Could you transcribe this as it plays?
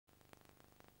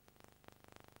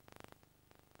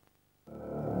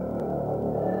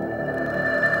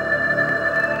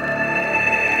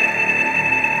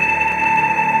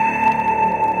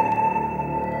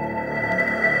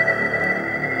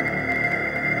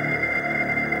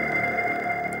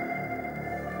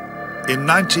In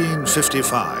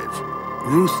 1955,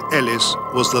 Ruth Ellis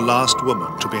was the last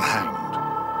woman to be hanged.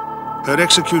 Her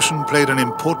execution played an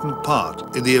important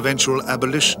part in the eventual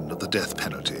abolition of the death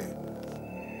penalty.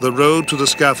 The road to the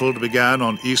scaffold began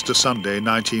on Easter Sunday,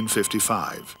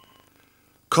 1955.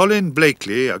 Colin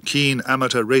Blakely, a keen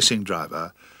amateur racing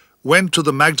driver, went to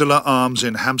the Magdala Arms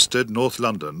in Hampstead, North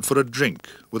London, for a drink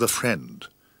with a friend.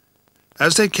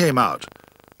 As they came out,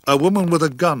 a woman with a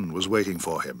gun was waiting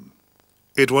for him.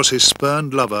 It was his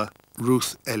spurned lover,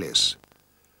 Ruth Ellis.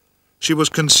 She was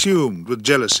consumed with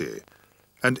jealousy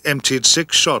and emptied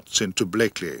 6 shots into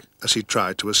Blakely as he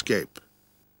tried to escape.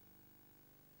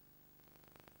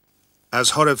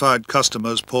 As horrified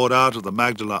customers poured out of the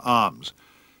Magdala Arms,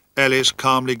 Ellis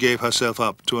calmly gave herself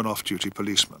up to an off-duty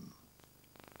policeman.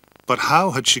 But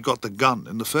how had she got the gun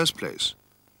in the first place?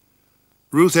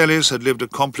 Ruth Ellis had lived a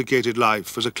complicated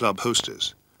life as a club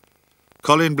hostess.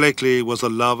 Colin Blakely was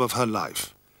the love of her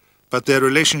life, but their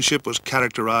relationship was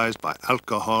characterized by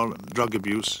alcohol and drug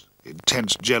abuse,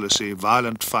 intense jealousy,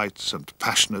 violent fights, and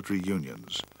passionate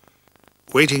reunions.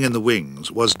 Waiting in the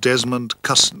wings was Desmond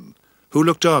Cusson, who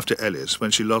looked after Ellis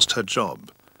when she lost her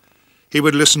job. He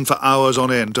would listen for hours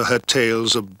on end to her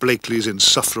tales of Blakely's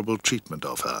insufferable treatment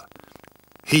of her.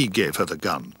 He gave her the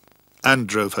gun and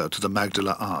drove her to the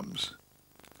Magdala Arms.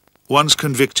 Once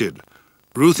convicted,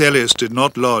 Ruth Ellis did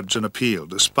not lodge an appeal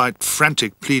despite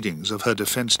frantic pleadings of her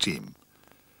defense team.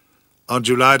 On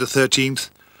July the 13th,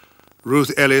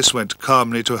 Ruth Ellis went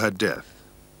calmly to her death.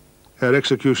 Her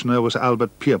executioner was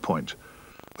Albert Pierpoint,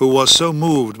 who was so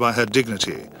moved by her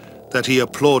dignity that he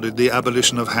applauded the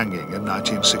abolition of hanging in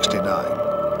 1969.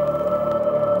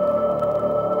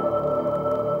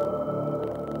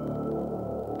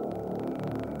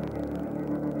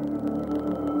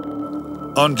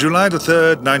 On July the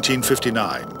 3rd,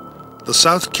 1959, the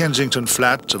South Kensington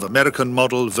flat of American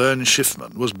model Vern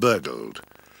Schiffman was burgled.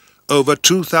 Over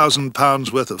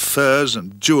 £2,000 worth of furs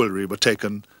and jewellery were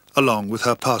taken, along with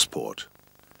her passport.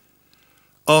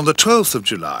 On the 12th of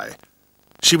July,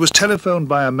 she was telephoned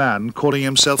by a man calling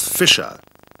himself Fisher,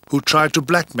 who tried to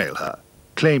blackmail her,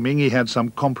 claiming he had some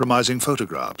compromising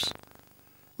photographs.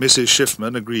 Mrs.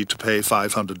 Schiffman agreed to pay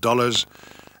 $500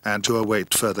 and to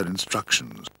await further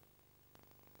instructions.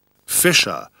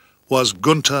 Fisher was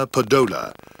Gunther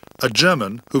Podola, a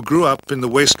German who grew up in the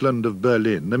wasteland of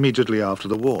Berlin immediately after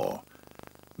the war.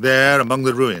 There, among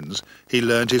the ruins, he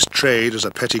learned his trade as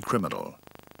a petty criminal.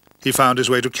 He found his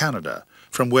way to Canada,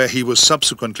 from where he was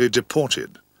subsequently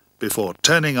deported, before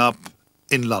turning up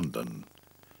in London.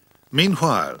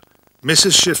 Meanwhile,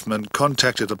 Mrs. Schiffman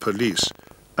contacted the police,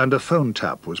 and a phone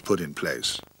tap was put in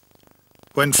place.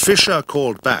 When Fisher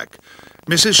called back,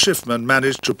 Mrs. Schiffman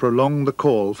managed to prolong the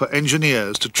call for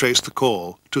engineers to trace the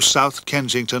call to South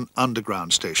Kensington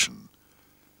Underground Station.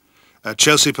 At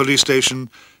Chelsea Police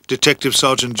Station, Detective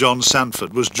Sergeant John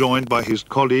Sanford was joined by his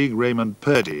colleague Raymond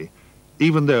Purdy,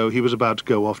 even though he was about to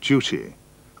go off duty.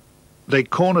 They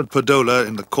cornered Podola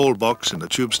in the call box in the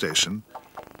tube station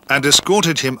and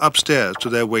escorted him upstairs to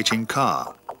their waiting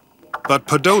car. But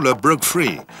Podola broke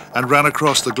free and ran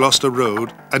across the Gloucester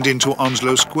Road and into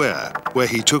Onslow Square, where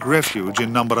he took refuge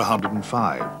in number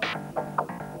 105.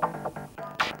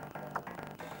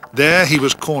 There he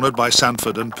was cornered by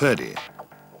Sanford and Purdy.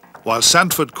 While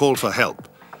Sanford called for help,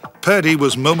 Purdy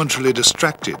was momentarily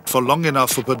distracted for long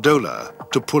enough for Podola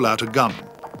to pull out a gun.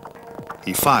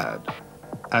 He fired,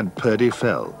 and Purdy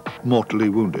fell, mortally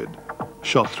wounded,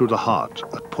 shot through the heart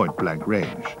at point-blank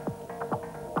range.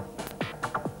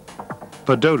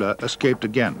 Podola escaped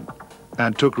again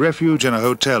and took refuge in a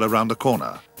hotel around the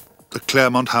corner, the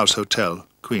Claremont House Hotel,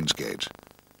 Queensgate.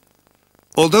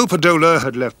 Although Podola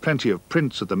had left plenty of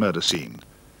prints at the murder scene,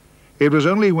 it was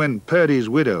only when Purdy's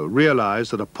widow realized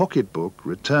that a pocketbook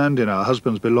returned in her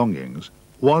husband's belongings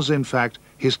was in fact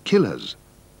his killer's.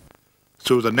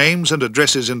 Through the names and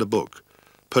addresses in the book,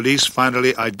 police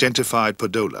finally identified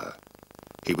Podola.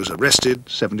 He was arrested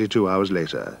 72 hours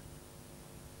later.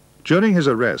 During his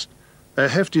arrest, a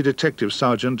hefty detective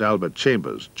sergeant, Albert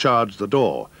Chambers, charged the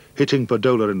door, hitting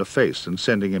Podola in the face and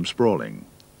sending him sprawling.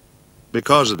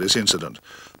 Because of this incident,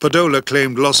 Podola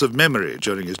claimed loss of memory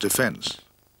during his defense.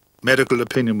 Medical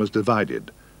opinion was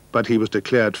divided, but he was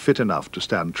declared fit enough to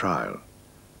stand trial.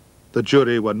 The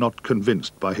jury were not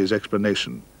convinced by his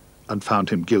explanation and found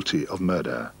him guilty of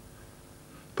murder.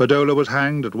 Podola was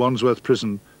hanged at Wandsworth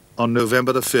Prison on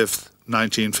November the 5th,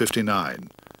 1959,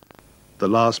 the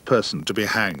last person to be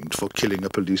hanged for killing a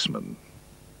policeman.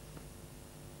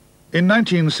 In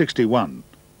 1961,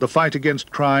 the fight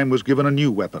against crime was given a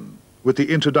new weapon with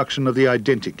the introduction of the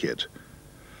identikit.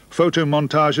 Photo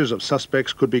montages of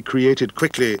suspects could be created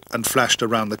quickly and flashed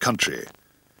around the country.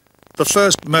 The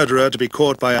first murderer to be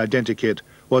caught by identikit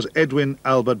was Edwin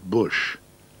Albert Bush.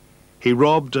 He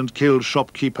robbed and killed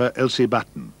shopkeeper Elsie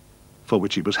Button, for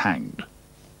which he was hanged.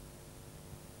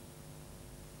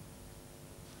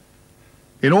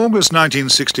 In August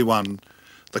 1961,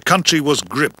 the country was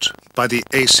gripped by the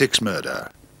A6 murder.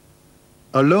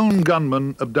 A lone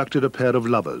gunman abducted a pair of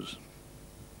lovers.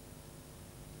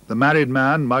 The married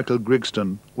man, Michael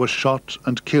Grigston, was shot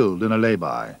and killed in a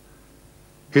lay-by.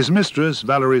 His mistress,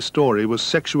 Valerie Story, was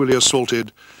sexually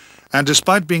assaulted and,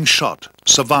 despite being shot,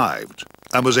 survived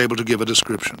and was able to give a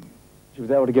description. She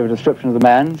was able to give a description of the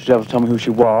man. She was able to tell me who she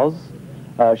was.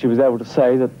 She was able to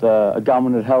say that a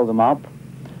gunman had held him up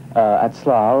at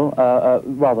Slough.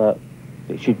 Rather,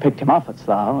 she'd picked him up at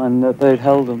Slough and that he'd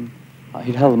held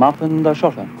him up and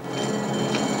shot her.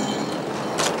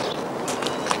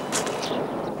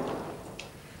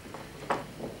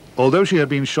 Although she had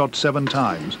been shot 7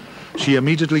 times, she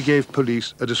immediately gave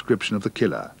police a description of the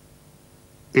killer.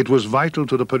 It was vital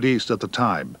to the police at the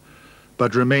time,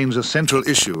 but remains a central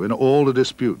issue in all the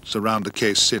disputes around the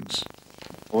case since.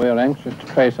 We are anxious to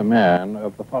trace a man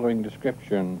of the following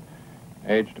description: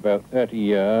 aged about 30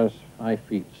 years, 5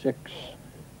 feet 6,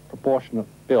 proportionate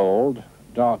build,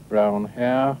 dark brown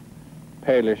hair,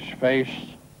 palish face.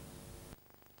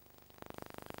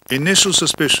 Initial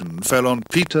suspicion fell on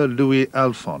Peter Louis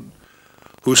Alphon,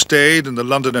 who stayed in the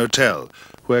London hotel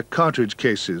where cartridge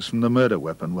cases from the murder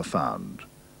weapon were found.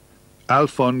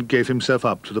 Alphon gave himself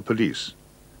up to the police,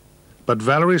 but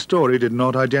Valerie Story did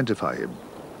not identify him.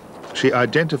 She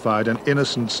identified an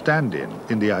innocent stand-in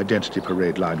in the identity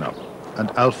parade lineup, and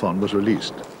Alphon was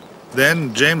released.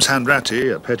 Then James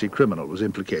Hanratty, a petty criminal, was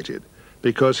implicated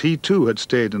because he too had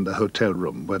stayed in the hotel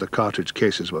room where the cartridge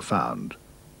cases were found.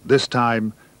 This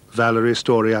time, Valerie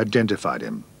Story identified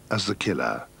him as the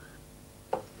killer.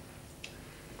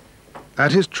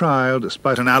 At his trial,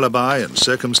 despite an alibi and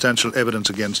circumstantial evidence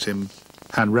against him,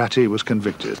 Hanratty was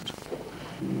convicted.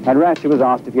 Hanratty was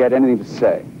asked if he had anything to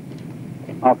say.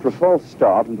 After a false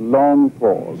start and a long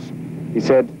pause, he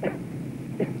said,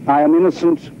 "I am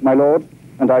innocent, my lord,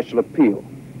 and I shall appeal."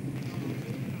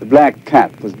 The black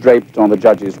cap was draped on the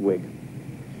judge's wig.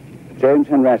 "James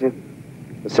Hanratty,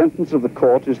 the sentence of the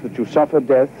court is that you suffer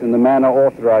death in the manner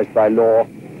authorized by law,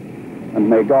 and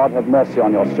may God have mercy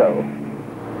on your soul."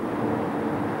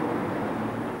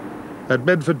 At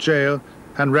Bedford Jail,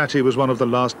 Hanratty was one of the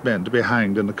last men to be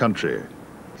hanged in the country.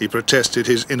 He protested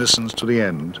his innocence to the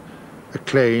end, a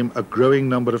claim a growing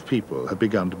number of people had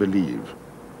begun to believe.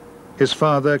 His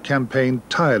father campaigned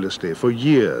tirelessly for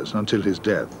years until his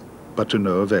death, but to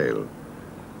no avail.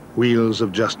 Wheels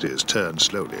of justice turned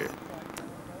slowly.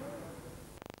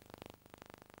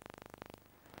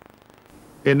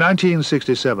 In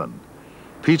 1967,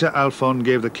 Peter Alphon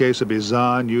gave the case a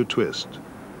bizarre new twist.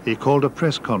 He called a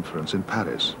press conference in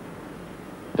Paris.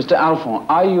 Mr. Alphon,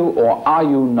 are you or are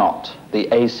you not the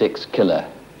A6 killer?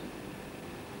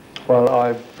 Well,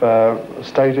 I've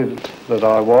stated that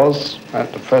I was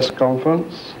at the press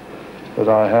conference that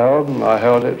I held, and I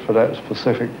held it for that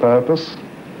specific purpose.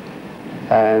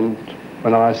 And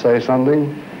when I say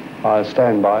something, I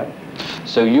stand by it.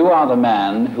 So you are the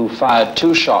man who fired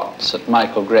 2 shots at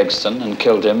Michael Grigston and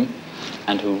killed him,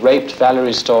 and who raped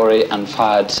Valerie Story and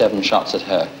fired 7 shots at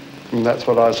her. And that's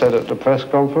what I said at the press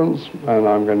conference, and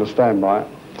I'm going to stand by it.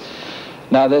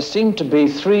 Now, there seem to be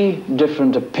 3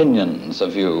 different opinions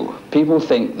of you. People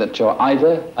think that you're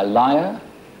either a liar,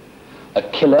 a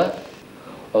killer,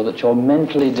 or that you're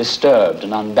mentally disturbed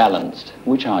and unbalanced.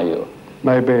 Which are you?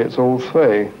 Maybe it's all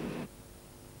 3.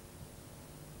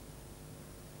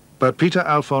 But Peter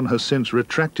Alphon has since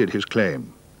retracted his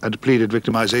claim and pleaded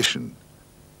victimization.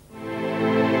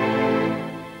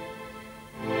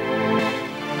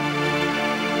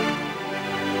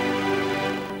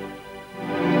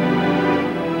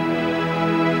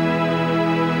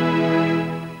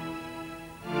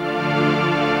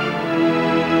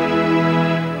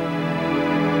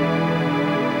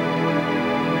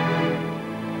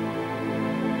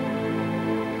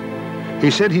 He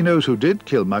said he knows who did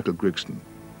kill Michael Grigston.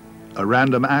 A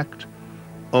random act,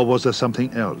 or was there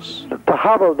something else? The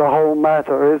hub of the whole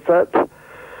matter is that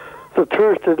the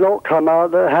truth did not come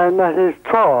out at Hanratty's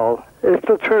trial. If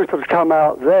the truth had come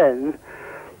out then,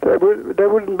 there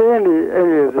wouldn't be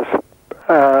any of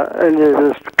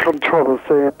this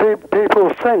controversy.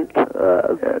 People sent,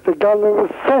 the gunman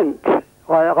was sent.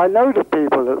 I know the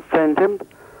people that sent him,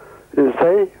 you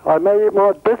see. I made it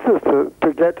my business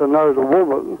to get to know the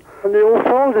woman. And the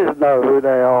authorities know who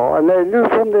they are, and they knew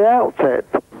from the outset.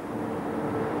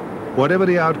 Whatever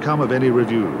the outcome of any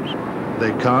reviews,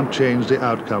 they can't change the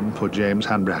outcome for James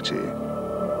Hanratty.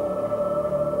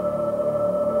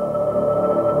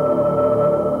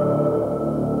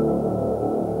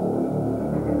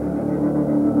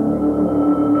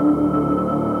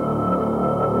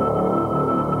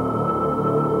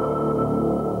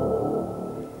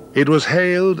 It was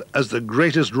hailed as the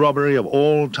greatest robbery of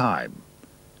all time.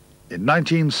 In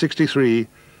 1963,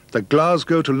 the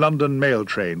Glasgow to London mail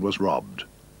train was robbed.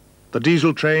 The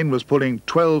diesel train was pulling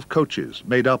 12 coaches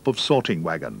made up of sorting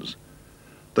wagons.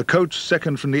 The coach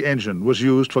second from the engine was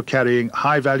used for carrying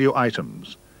high-value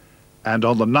items. And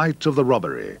on the night of the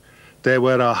robbery, there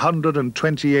were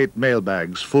 128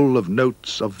 mailbags full of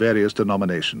notes of various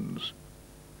denominations.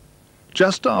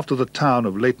 Just after the town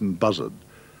of Leighton buzzed,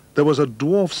 there was a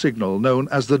dwarf signal known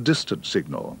as the distant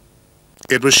signal.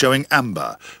 It was showing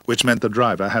amber, which meant the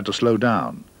driver had to slow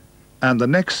down. And the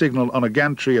next signal on a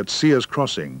gantry at Sears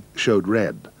Crossing showed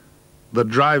red. The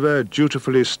driver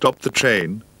dutifully stopped the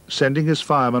train, sending his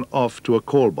fireman off to a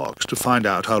call box to find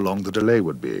out how long the delay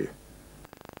would be.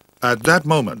 At that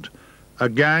moment, a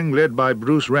gang led by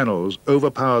Bruce Reynolds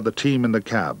overpowered the team in the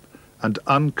cab and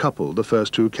uncoupled the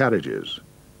first two carriages.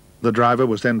 The driver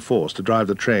was then forced to drive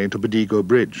the train to Bedigo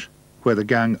Bridge, where the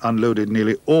gang unloaded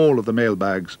nearly all of the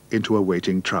mailbags into a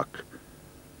waiting truck.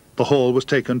 The haul was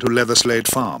taken to Leatherslade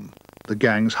Farm, the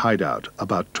gang's hideout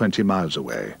about 20 miles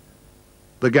away.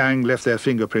 The gang left their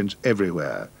fingerprints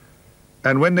everywhere,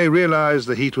 and when they realized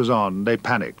the heat was on, they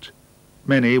panicked.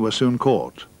 Many were soon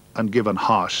caught and given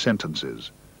harsh sentences.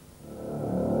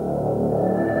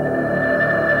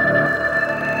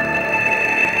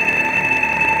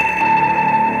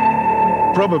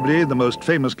 Probably the most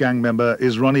famous gang member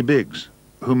is Ronnie Biggs,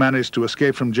 who managed to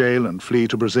escape from jail and flee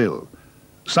to Brazil.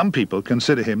 Some people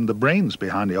consider him the brains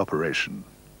behind the operation.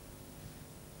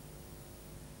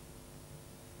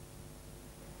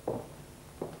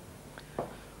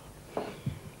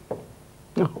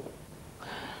 Oh.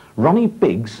 Ronnie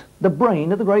Biggs, the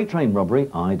brain of the Great Train robbery?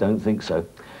 I don't think so.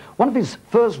 One of his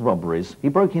first robberies, he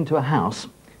broke into a house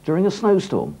during a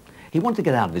snowstorm. He wanted to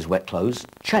get out of his wet clothes,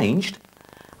 changed.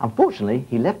 Unfortunately,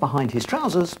 he left behind his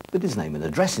trousers with his name and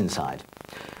address inside.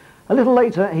 A little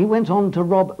later, he went on to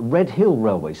rob Red Hill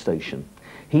railway station.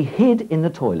 He hid in the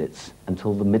toilets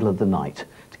until the middle of the night.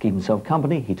 To keep himself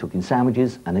company, he took in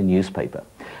sandwiches and a newspaper.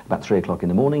 About 3 o'clock in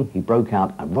the morning, he broke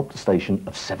out and robbed the station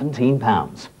of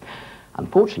 £17.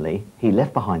 Unfortunately, he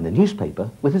left behind the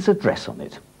newspaper with his address on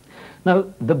it.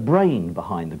 No, the brain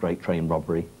behind the Great Train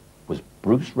robbery was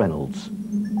Bruce Reynolds.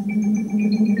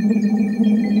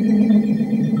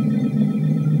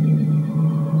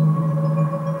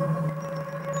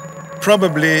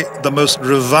 Probably the most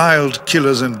reviled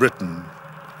killers in Britain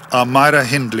are Myra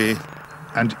Hindley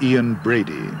and Ian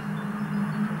Brady.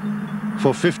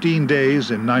 For 15 days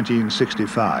in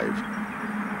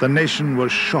 1965, the nation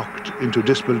was shocked into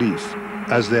disbelief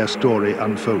as their story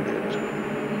unfolded.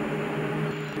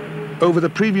 Over the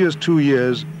previous 2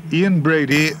 years, Ian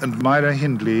Brady and Myra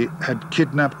Hindley had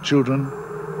kidnapped children,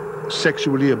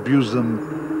 sexually abused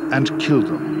them, and killed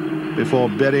them before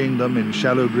burying them in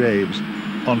shallow graves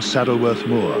on Saddleworth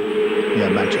Moor,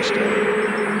 near Manchester.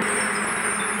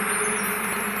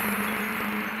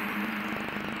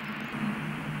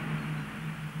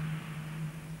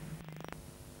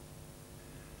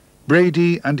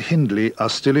 Brady and Hindley are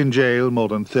still in jail more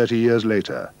than 30 years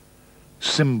later,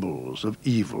 symbols of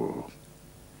evil.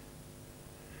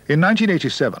 In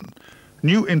 1987,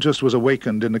 new interest was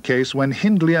awakened in the case when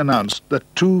Hindley announced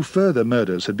that 2 further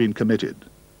murders had been committed,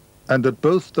 and that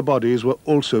both the bodies were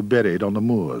also buried on the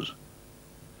moors.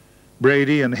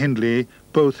 Brady and Hindley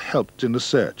both helped in the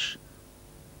search.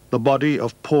 The body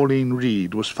of Pauline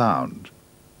Reed was found.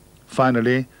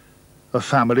 Finally, a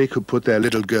family could put their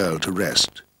little girl to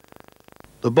rest.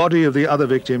 The body of the other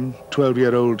victim,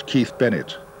 12-year-old Keith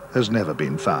Bennett, has never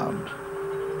been found.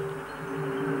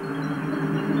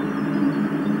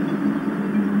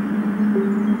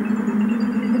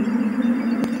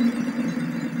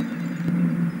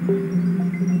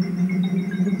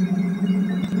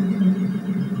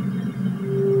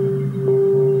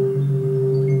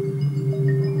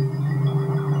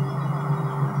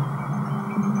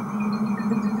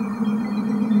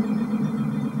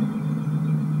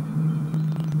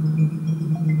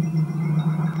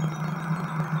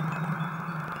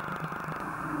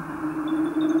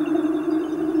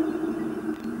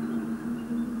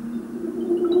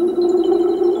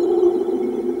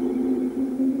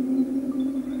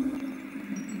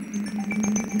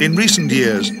 In recent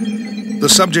years, the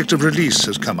subject of release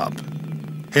has come up.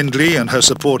 Hindley and her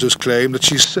supporters claim that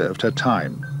she's served her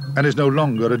time and is no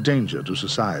longer a danger to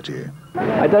society.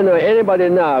 I don't know anybody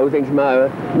now who thinks Myra,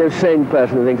 no sane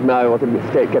person who thinks Myra ought to be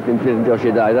kept in prison until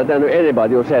she dies. I don't know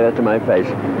anybody who'll say that to my face.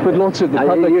 But lots of the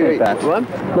public think that.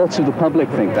 What? Lots of the public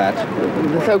think that.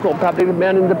 The so-called public, the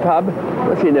man in the pub,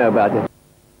 what's he know about it?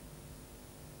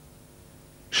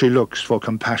 She looks for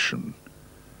compassion.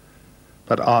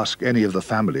 But ask any of the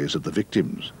families of the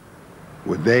victims.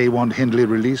 Would they want Hindley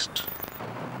released?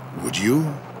 Would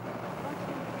you?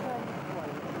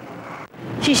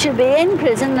 She should be in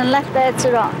prison and left there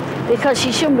to rot, because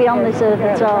she shouldn't be on this earth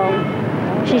at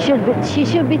all. She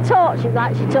should be tortured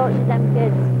like she tortured them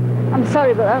kids. I'm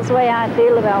sorry, but that's the way I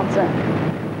feel about her.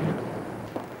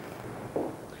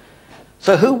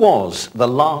 So who was the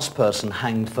last person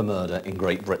hanged for murder in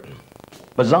Great Britain?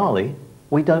 Bizarrely,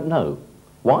 we don't know.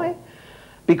 Why?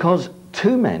 Because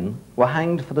two men were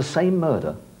hanged for the same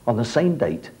murder on the same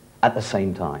date at the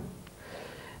same time.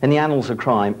 In the annals of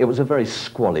crime, it was a very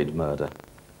squalid murder.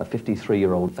 A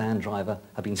 53-year-old van driver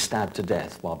had been stabbed to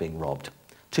death while being robbed.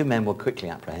 Two men were quickly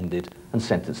apprehended and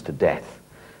sentenced to death.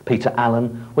 Peter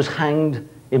Allen was hanged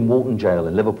in Walton Jail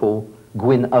in Liverpool,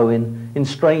 Gwyn Owen in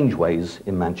Strangeways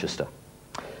in Manchester.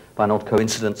 By an odd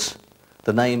coincidence,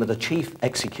 the name of the chief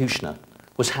executioner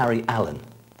was Harry Allen,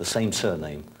 the same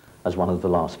surname as one of the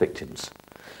last victims.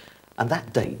 And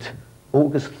that date,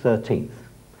 August 13th,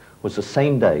 was the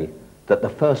same day that the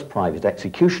first private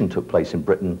execution took place in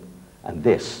Britain, and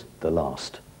this the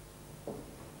last.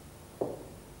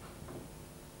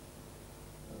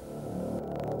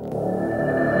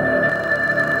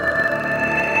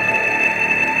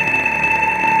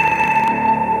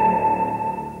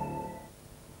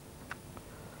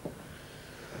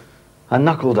 A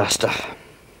knuckle duster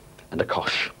and a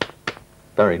cosh.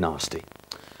 Very nasty.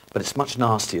 But it's much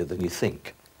nastier than you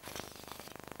think.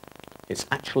 It's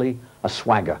actually a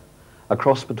swagger, a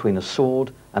cross between a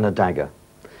sword and a dagger.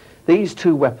 These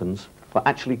two weapons were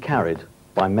actually carried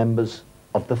by members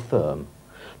of the Firm.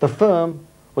 The Firm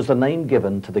was the name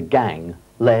given to the gang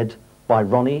led by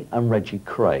Ronnie and Reggie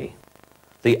Cray,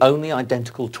 the only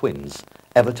identical twins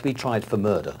ever to be tried for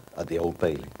murder at the Old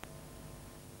Bailey.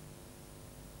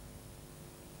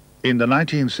 In the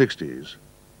 1960s,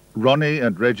 Ronnie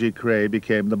and Reggie Cray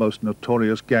became the most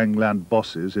notorious gangland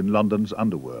bosses in London's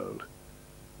underworld.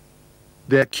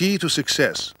 Their key to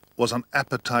success was an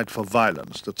appetite for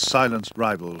violence that silenced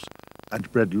rivals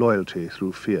and bred loyalty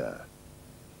through fear.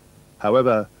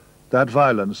 However, that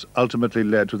violence ultimately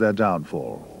led to their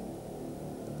downfall.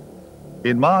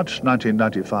 In March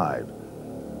 1995,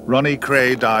 Ronnie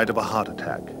Cray died of a heart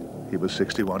attack. He was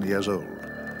 61 years old.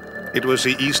 It was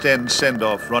the East End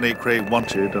send-off Ronnie Cray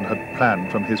wanted and had planned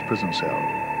from his prison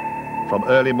cell. From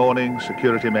early morning,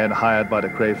 security men hired by the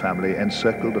Cray family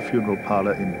encircled the funeral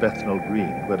parlor in Bethnal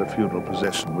Green, where the funeral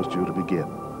procession was due to begin.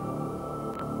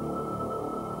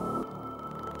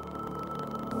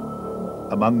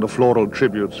 Among the floral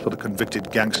tributes for the convicted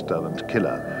gangster and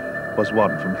killer was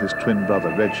one from his twin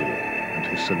brother Reggie and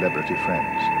his celebrity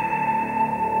friends.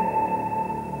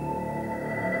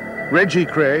 Reggie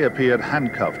Cray appeared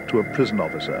handcuffed to a prison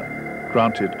officer,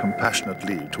 granted compassionate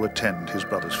leave to attend his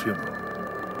brother's funeral.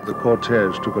 The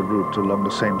cortege took a route along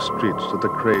the same streets that the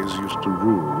Crays used to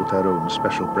rule with their own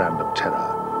special brand of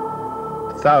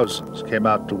terror. Thousands came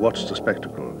out to watch the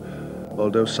spectacle,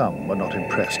 although some were not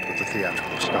impressed with the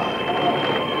theatrical style.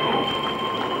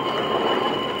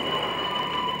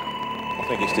 I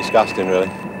think it's disgusting,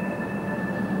 really.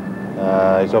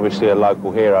 He's obviously a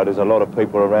local hero. There's a lot of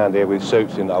people around here with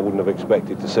suits in that I wouldn't have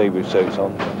expected to see with suits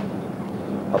on.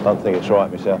 I don't think it's right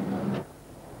myself.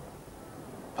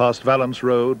 Past Valence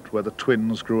Road, where the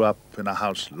twins grew up in a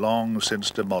house long since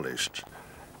demolished,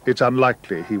 it's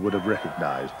unlikely he would have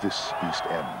recognized this East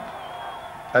End.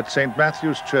 At St.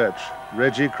 Matthew's Church,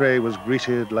 Reggie Cray was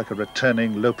greeted like a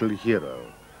returning local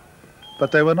hero.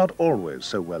 But they were not always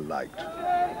so well liked.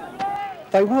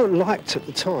 They weren't liked at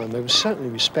the time. They were certainly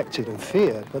respected and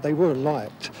feared, but they weren't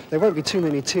liked. There won't be too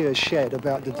many tears shed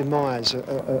about the demise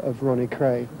of Ronnie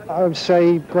Cray. I would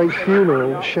say great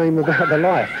funeral, shame about the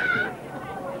life.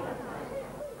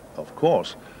 Of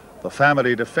course, the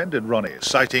family defended Ronnie,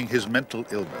 citing his mental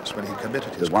illness when he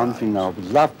committed his The one crimes. thing I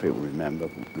would love people to remember,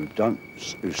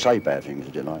 who say bad things,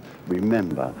 if you like,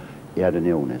 remember he had an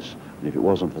illness, and if it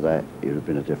wasn't for that, he would have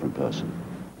been a different person.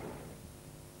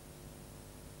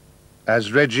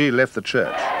 As Reggie left the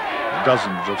church,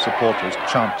 dozens of supporters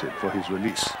chanted for his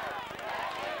release.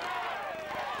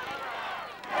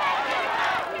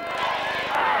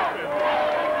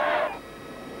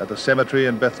 At the cemetery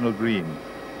in Bethnal Green,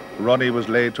 Ronnie was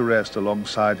laid to rest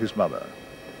alongside his mother.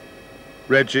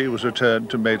 Reggie was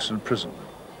returned to Maidstone Prison,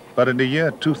 but in the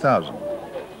year 2000,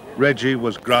 Reggie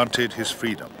was granted his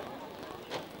freedom.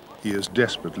 He is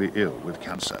desperately ill with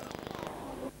cancer.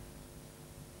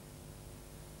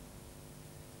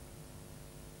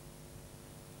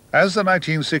 As the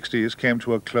 1960s came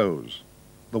to a close,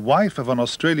 the wife of an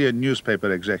Australian newspaper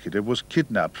executive was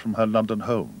kidnapped from her London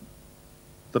home.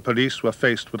 The police were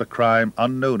faced with a crime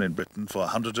unknown in Britain for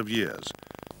hundreds of years,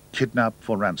 kidnapped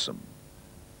for ransom.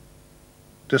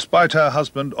 Despite her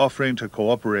husband offering to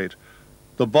cooperate,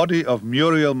 the body of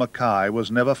Muriel Mackay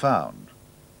was never found,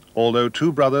 although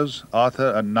two brothers,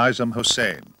 Arthur and Nizam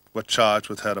Hussain, were charged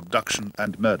with her abduction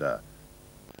and murder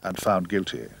and found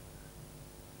guilty.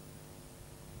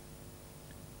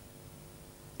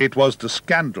 It was the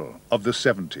scandal of the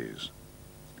 70s,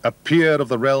 a peer of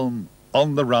the realm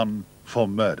on the run for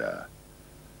murder.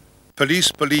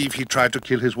 Police believe he tried to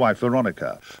kill his wife,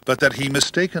 Veronica, but that he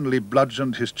mistakenly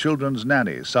bludgeoned his children's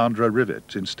nanny, Sandra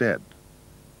Rivet, instead.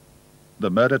 The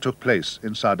murder took place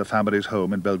inside the family's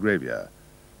home in Belgravia,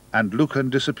 and Lucan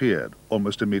disappeared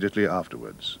almost immediately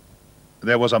afterwards.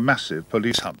 There was a massive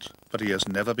police hunt, but he has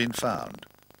never been found.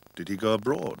 Did he go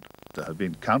abroad? There have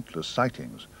been countless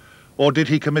sightings. Or did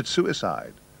he commit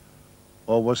suicide?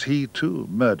 Or was he too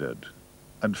murdered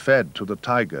and fed to the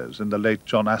tigers in the late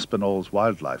John Aspinall's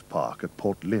Wildlife Park at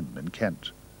Port Lympne in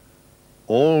Kent?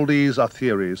 All these are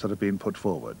theories that have been put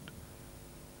forward.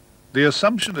 The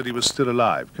assumption that he was still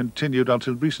alive continued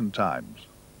until recent times,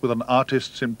 with an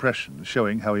artist's impression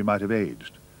showing how he might have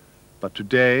aged. But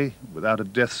today, without a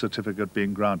death certificate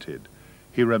being granted,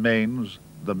 he remains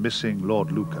the missing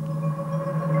Lord Lucan.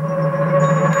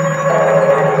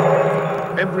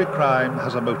 Every crime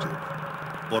has a motive,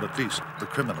 or at least the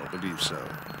criminal believes so.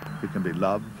 It can be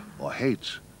love or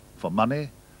hate, for money,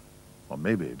 or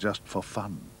maybe just for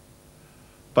fun.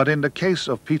 But in the case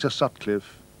of Peter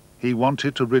Sutcliffe, he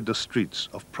wanted to rid the streets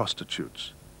of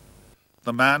prostitutes.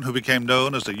 The man who became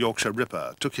known as the Yorkshire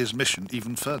Ripper took his mission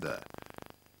even further.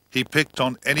 He picked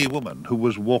on any woman who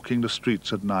was walking the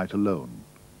streets at night alone.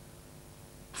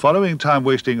 Following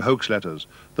time-wasting hoax letters,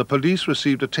 the police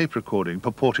received a tape recording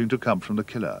purporting to come from the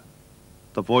killer.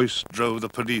 The voice drove the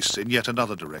police in yet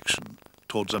another direction,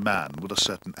 towards a man with a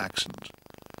certain accent.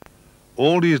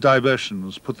 All these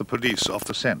diversions put the police off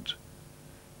the scent.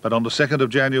 But on the 2nd of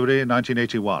January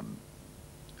 1981,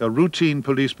 a routine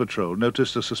police patrol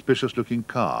noticed a suspicious-looking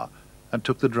car and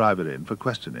took the driver in for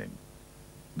questioning.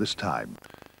 This time,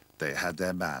 they had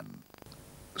their man.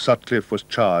 Sutcliffe was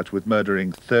charged with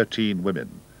murdering 13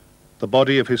 women, the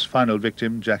body of his final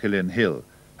victim, Jacqueline Hill,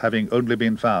 having only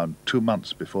been found 2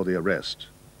 months before the arrest.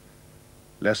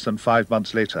 Less than 5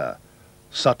 months later,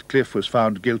 Sutcliffe was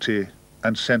found guilty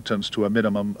and sentenced to a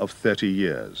minimum of 30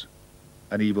 years.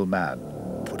 An evil man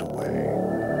put away.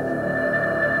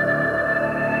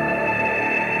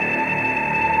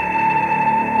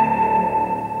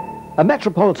 A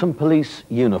Metropolitan Police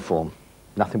uniform.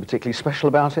 Nothing particularly special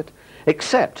about it,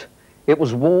 except it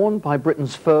was worn by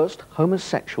Britain's first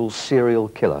homosexual serial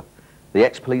killer. The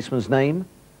ex-policeman's name,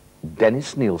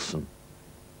 Dennis Nielsen.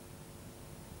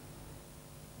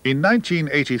 In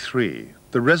 1983,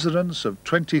 the residents of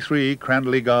 23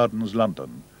 Cranley Gardens,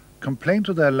 London, complained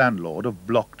to their landlord of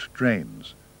blocked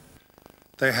drains.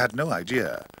 They had no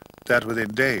idea that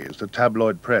within days the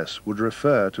tabloid press would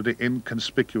refer to the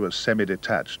inconspicuous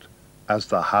semi-detached as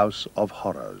the House of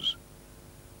Horrors.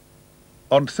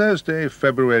 On Thursday,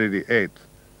 February the 8th,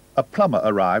 a plumber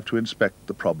arrived to inspect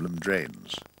the problem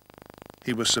drains.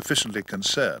 He was sufficiently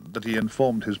concerned that he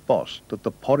informed his boss that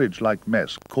the porridge-like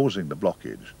mess causing the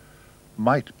blockage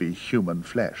might be human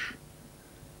flesh.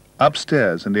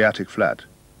 Upstairs in the attic flat,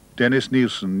 Dennis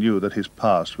Nielsen knew that his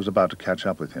past was about to catch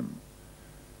up with him.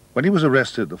 When he was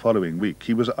arrested the following week,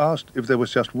 he was asked if there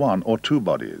was just 1 or 2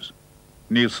 bodies.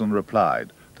 Nielsen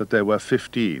replied that there were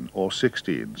 15 or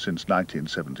 16 since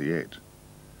 1978.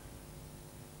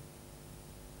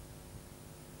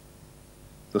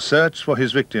 The search for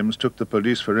his victims took the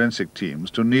police forensic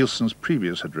teams to Nielsen's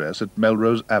previous address at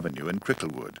Melrose Avenue in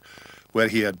Cricklewood, where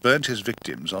he had burnt his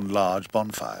victims on large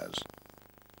bonfires.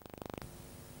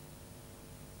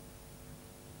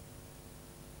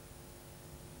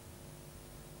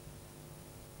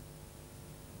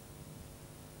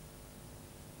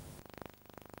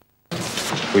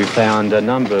 We found a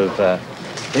number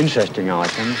of interesting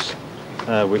items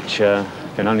which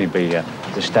can only be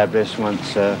established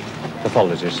once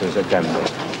pathologists has examined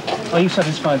it. Are you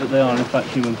satisfied that they are in fact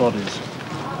human bodies?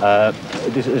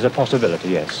 This is a possibility,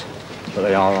 yes. But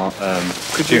they are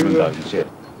human bones, yeah.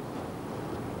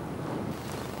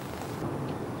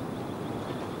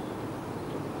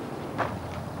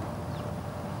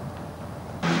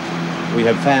 We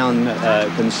have found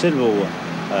considerable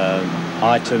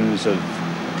items of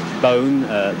bone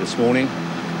this morning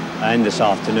and this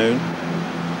afternoon,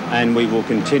 and we will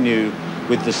continue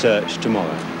with the search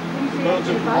tomorrow.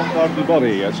 Part of the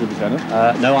body, Superintendent?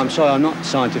 No, I'm sorry, I'm not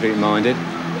scientifically minded,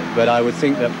 but I would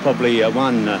think that probably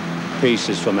one piece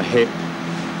is from a hip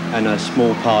and a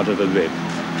small part of a rib.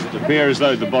 It appears as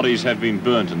though the bodies had been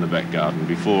burnt in the back garden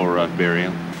before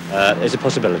burial. is a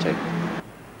possibility.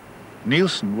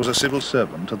 Nielsen was a civil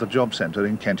servant at the job centre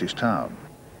in Kentish Town,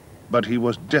 but he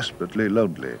was desperately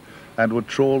lonely and would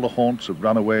trawl the haunts of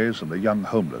runaways and the young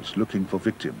homeless looking for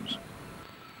victims.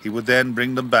 He would then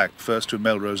bring them back first to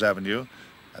Melrose Avenue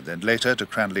and then later to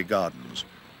Cranley Gardens,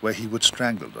 where he would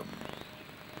strangle them.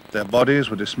 Their bodies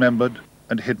were dismembered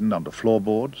and hidden under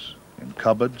floorboards, in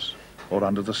cupboards, or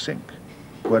under the sink,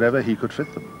 wherever he could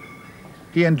fit them.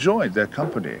 He enjoyed their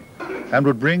company and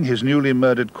would bring his newly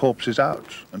murdered corpses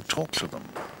out and talk to them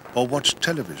or watch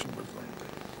television with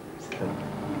them.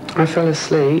 I fell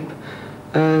asleep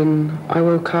and I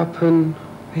woke up and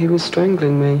he was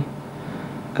strangling me.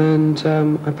 And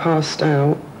I passed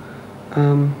out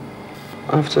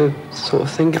after sort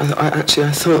of thinking. I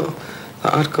thought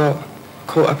that I'd got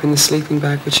caught up in the sleeping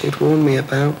bag which he'd warned me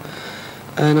about,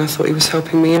 and I thought he was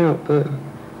helping me out, but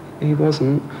he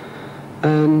wasn't.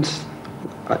 And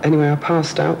anyway, I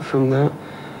passed out from that,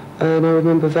 and I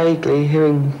remember vaguely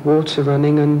hearing water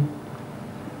running and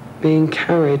being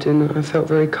carried, and I felt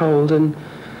very cold, and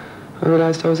I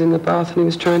realised I was in the bath and he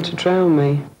was trying to drown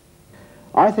me.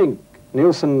 I think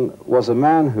Nielsen was a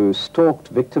man who stalked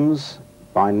victims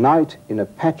by night in a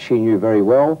patch he knew very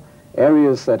well,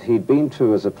 areas that he'd been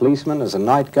to as a policeman, as a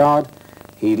night guard.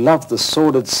 He loved the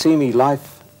sordid, seamy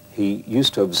life. He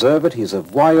used to observe it. He's a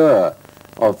voyeur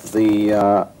of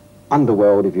the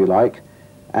underworld, if you like.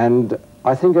 And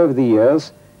I think over the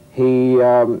years, he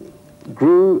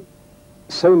grew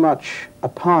so much a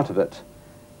part of it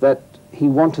that he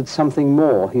wanted something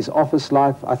more. His office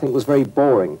life, I think, was very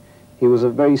boring. He was a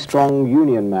very strong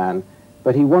union man,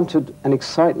 but he wanted an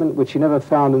excitement which he never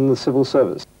found in the civil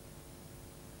service.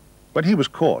 When he was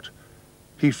caught,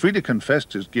 he freely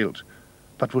confessed his guilt,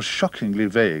 but was shockingly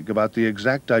vague about the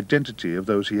exact identity of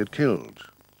those he had killed,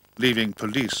 leaving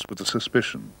police with the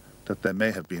suspicion that there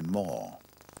may have been more.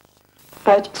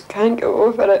 I just can't get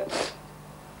over it.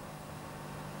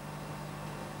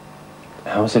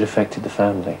 How has it affected the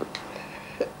family?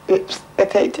 It's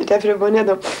affected every one of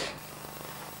them.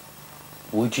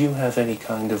 Would you have any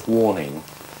kind of warning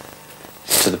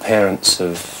to the parents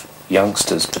of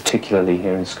youngsters, particularly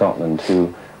here in Scotland,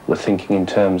 who were thinking in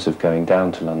terms of going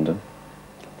down to London?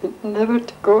 Never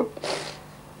to go.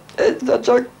 It's such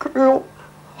a cruel,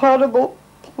 horrible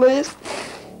place.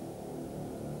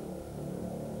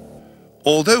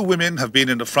 Although women have been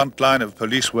in the front line of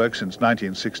police work since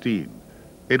 1916,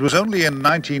 it was only in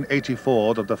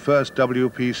 1984 that the first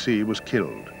WPC was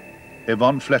killed.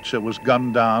 Yvonne Fletcher was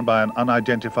gunned down by an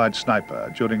unidentified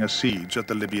sniper during a siege at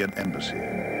the Libyan embassy.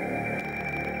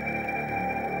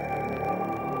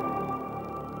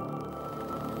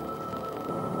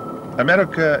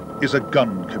 America is a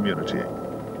gun community.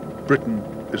 Britain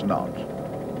is not.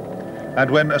 And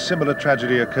when a similar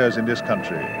tragedy occurs in this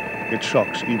country, it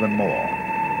shocks even more.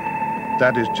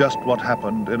 That is just what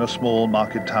happened in a small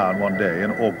market town one day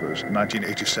in August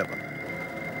 1987.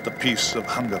 The peace of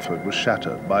Hungerford was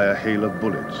shattered by a hail of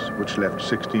bullets which left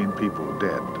 16 people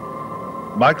dead.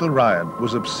 Michael Ryan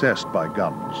was obsessed by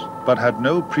guns, but had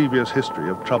no previous history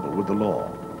of trouble with the law.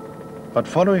 But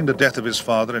following the death of his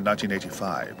father in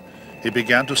 1985, he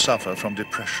began to suffer from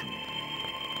depression.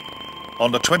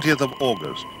 On the 20th of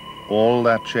August, all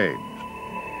that changed.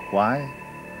 Why?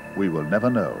 We will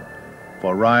never know,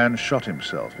 for Ryan shot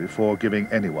himself before giving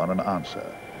anyone an answer.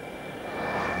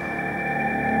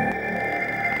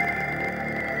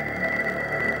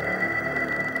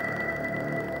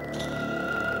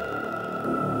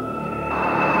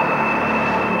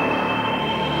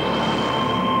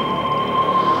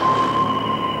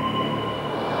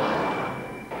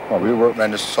 Well, we were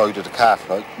around the side of the calf,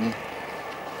 like,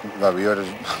 well, we heard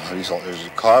we thought there was a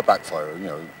car backfire, you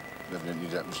know,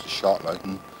 that was the shot, like,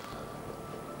 and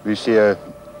we see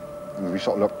we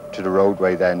sort of look to the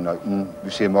roadway then, like, and we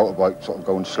see a motorbike sort of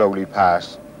going slowly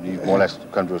past, and he's more or less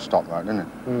come to a stop right, isn't it?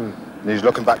 And he's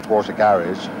looking back towards the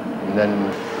garage, and then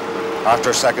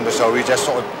after a second or so, he just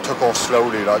sort of took off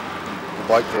slowly, like the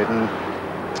bike did, and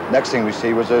next thing we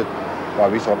see was well,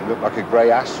 we thought it looked like a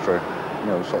grey Astra. You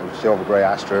know, sort of silver grey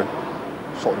Astra,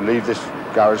 sort of leave this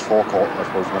garage forecourt, I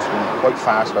suppose, must have been quite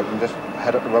fast, like, and just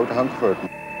head up the road to Hungerford.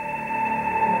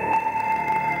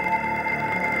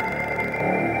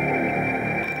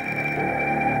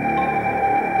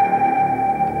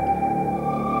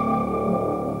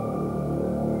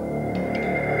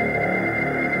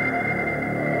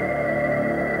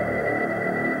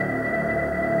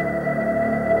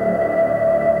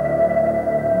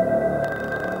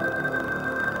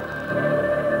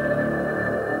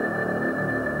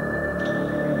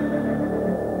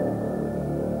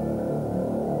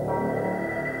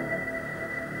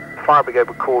 Fire brigade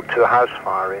were called to a house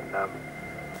fire in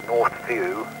north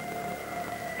view,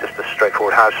 just a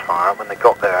straightforward house fire. And when they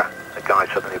got there, the guy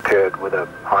suddenly appeared with a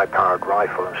high-powered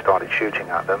rifle and started shooting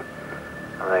at them,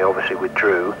 and they obviously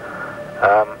withdrew.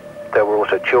 There were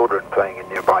also children playing in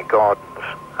nearby gardens,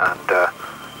 and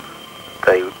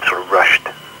they sort of rushed,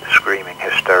 screaming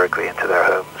hysterically, into their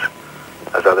homes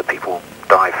as other people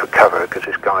dived for cover, because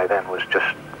this guy then was just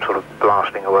sort of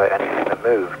blasting away at anything that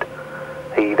moved.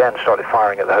 He then started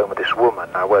firing at the home of this woman.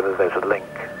 Now, whether there's a link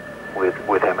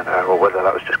with him and her, or whether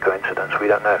that was just coincidence, we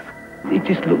don't know. It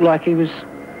just looked like he was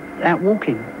out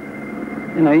walking.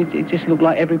 You know, it just looked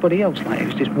like everybody else, like he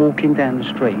was just walking down the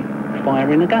street,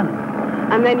 firing a gun.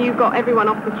 And then you got everyone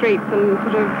off the streets and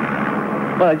sort of...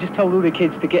 Well, I just told all the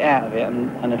kids to get out of it,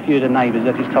 and a few of the neighbours,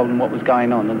 I just told them what was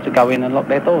going on and to go in and lock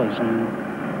their doors,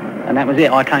 and that was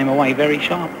it. I came away very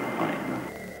sharp.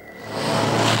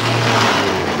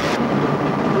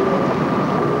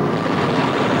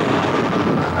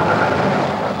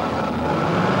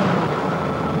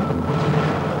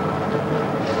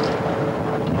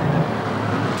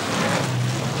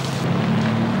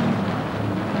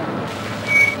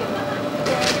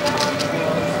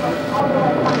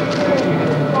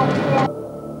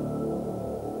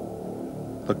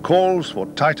 The calls for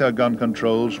tighter gun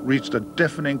controls reached a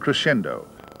deafening crescendo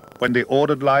when the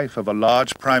ordered life of a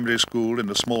large primary school in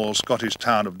the small Scottish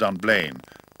town of Dunblane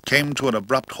came to an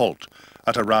abrupt halt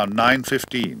at around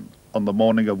 9:15 on the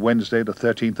morning of Wednesday, the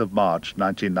 13th of March,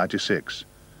 1996.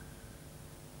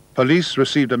 Police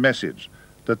received a message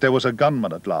that there was a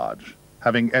gunman at large,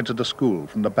 having entered the school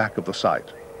from the back of the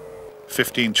site.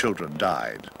 15 children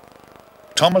died.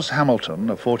 Thomas Hamilton,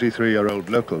 a 43-year-old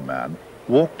local man,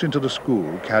 walked into the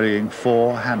school carrying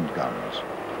 4 handguns.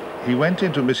 He went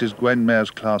into Mrs. Gwen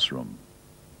Mayor's classroom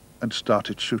and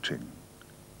started shooting.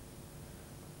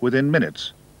 Within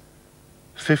minutes,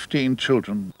 15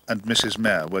 children and Mrs.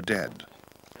 Mayor were dead.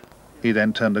 He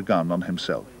then turned the gun on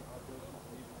himself.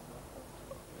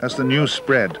 As the news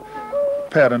spread,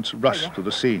 parents rushed to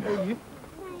the scene.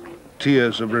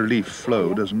 Tears of relief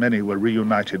flowed as many were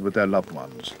reunited with their loved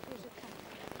ones.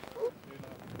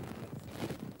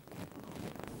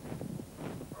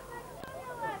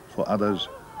 For others,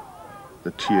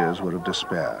 the tears were of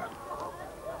despair.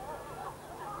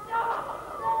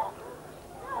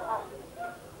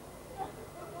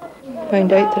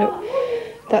 Found out that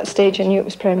at that stage I knew it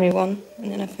was primary 1,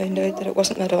 and then I found out that it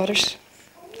wasn't my daughter's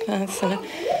class, and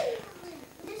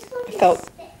I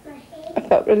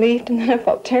felt relieved, and then I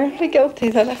felt terribly guilty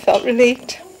that I felt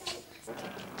relieved.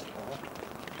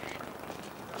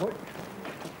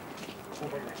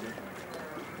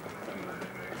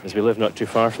 As we live not too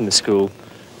far from the school,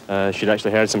 she'd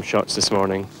actually heard some shots this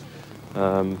morning,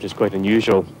 which is quite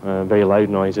unusual, very loud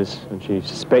noises, and she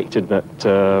suspected that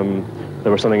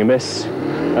there was something amiss,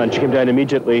 and she came down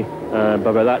immediately,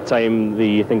 but by that time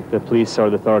I think the police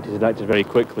or the authorities had acted very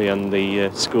quickly and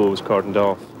the school was cordoned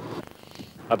off.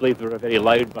 I believe there were very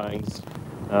loud bangs.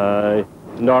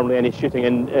 Normally any shooting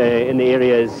in the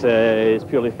area is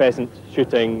purely pheasant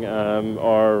shooting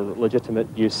or legitimate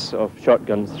use of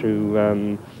shotguns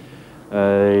through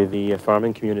the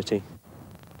farming community.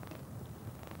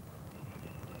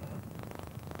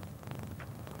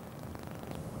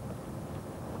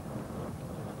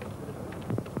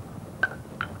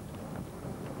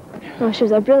 Well, she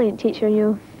was a brilliant teacher, you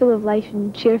know, full of life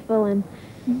and cheerful, and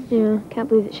you know, can't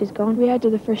believe that she's gone. We had her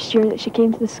the first year that she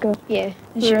came to the school. Yeah,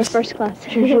 and she was first class.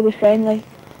 She was really friendly.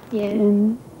 Yeah.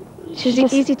 And she was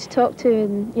just easy to talk to,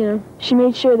 and you know. She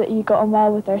made sure that you got on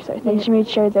well with her, sort of thing. Yeah. She made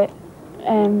sure that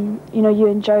you know, you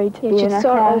enjoyed being in her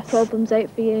sort all class. problems out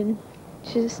for you, and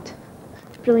she's just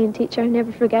a brilliant teacher.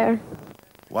 Never forget her.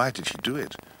 Why did he do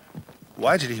it?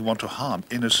 Why did he want to harm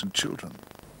innocent children?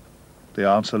 The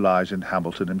answer lies in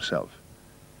Hamilton himself.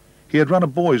 He had run a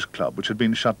boys' club which had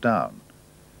been shut down.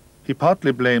 He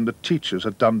partly blamed the teachers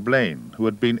at Dunblane, who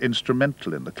had been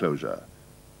instrumental in the closure.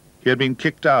 He had been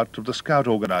kicked out of the Scout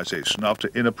organization after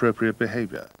inappropriate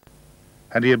behavior,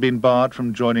 and he had been barred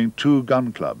from joining 2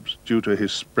 gun clubs due to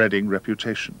his spreading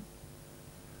reputation.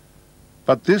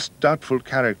 But this doubtful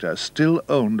character still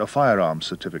owned a firearms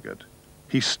certificate.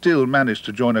 He still managed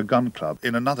to join a gun club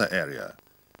in another area.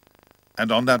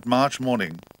 And on that March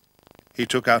morning, he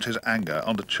took out his anger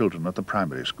on the children at the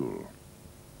primary school.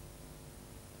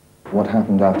 What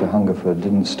happened after Hungerford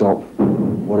didn't stop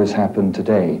what has happened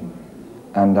today.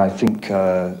 And I think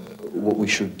what we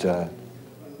should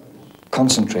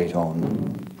concentrate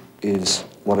on is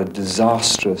what a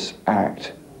disastrous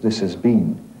act this has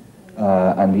been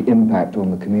and the impact on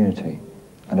the community.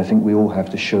 And I think we all have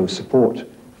to show support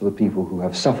for the people who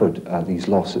have suffered these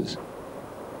losses.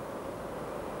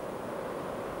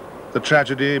 The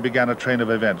tragedy began a train of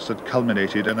events that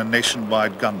culminated in a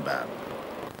nationwide gun ban.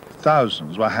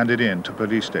 Thousands were handed in to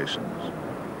police stations.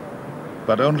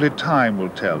 But only time will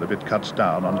tell if it cuts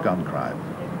down on gun crime.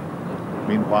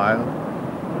 Meanwhile,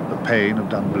 the pain of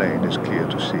Dunblane is clear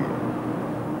to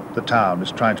see. The town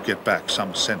is trying to get back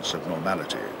some sense of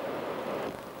normality.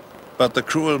 But the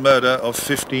cruel murder of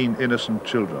 15 innocent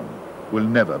children will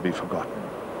never be forgotten.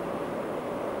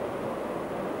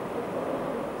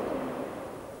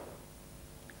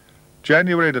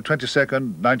 January the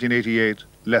 22nd, 1988,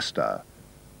 Leicester.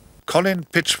 Colin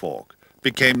Pitchfork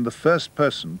became the first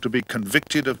person to be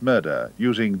convicted of murder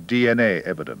using DNA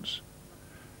evidence.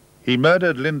 He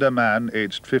murdered Linda Mann,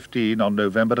 aged 15, on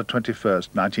November the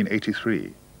 21st,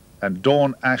 1983, and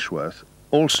Dawn Ashworth,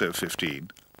 also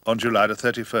 15, on July the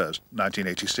 31st,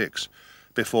 1986,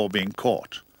 before being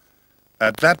caught.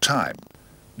 At that time,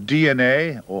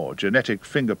 DNA, or genetic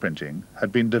fingerprinting,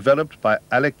 had been developed by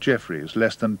Alec Jeffreys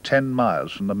less than 10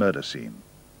 miles from the murder scene.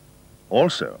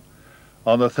 Also,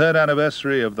 on the 3rd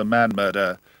anniversary of the Mann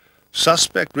murder,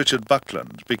 suspect Richard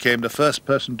Buckland became the first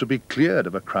person to be cleared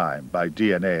of a crime by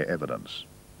DNA evidence.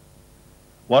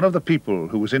 One of the people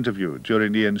who was interviewed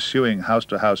during the ensuing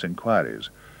house-to-house inquiries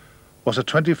was a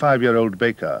 25-year-old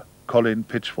baker, Colin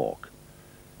Pitchfork.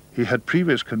 He had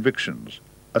previous convictions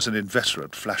as an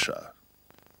inveterate flasher.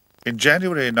 In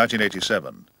January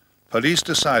 1987, police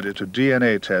decided to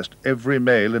DNA test every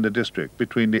male in the district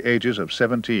between the ages of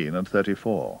 17 and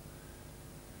 34.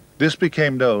 This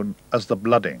became known as the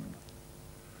blooding.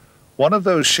 One of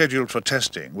those scheduled for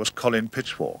testing was Colin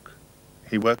Pitchfork.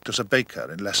 He worked as a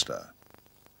baker in Leicester.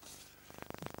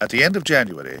 At the end of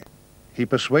January, he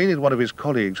persuaded one of his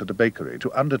colleagues at the bakery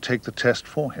to undertake the test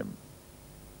for him.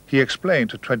 He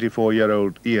explained to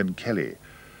 24-year-old Ian Kelly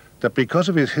that because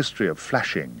of his history of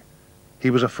flashing, he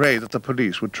was afraid that the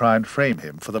police would try and frame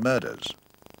him for the murders.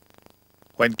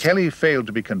 When Kelly failed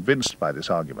to be convinced by this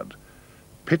argument,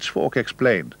 Pitchfork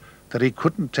explained that he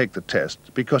couldn't take the test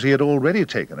because he had already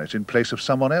taken it in place of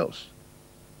someone else.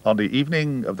 On the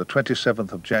evening of the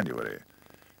 27th of January,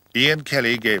 Ian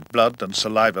Kelly gave blood and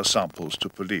saliva samples to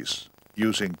police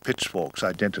using Pitchfork's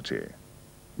identity.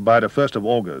 By the 1st of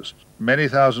August, many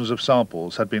thousands of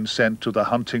samples had been sent to the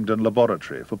Huntingdon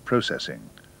laboratory for processing.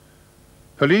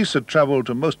 Police had travelled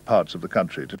to most parts of the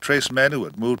country to trace men who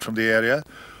had moved from the area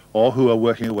or who were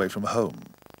working away from home.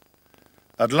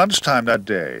 At lunchtime that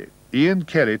day, Ian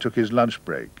Kelly took his lunch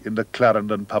break in the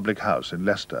Clarendon public house in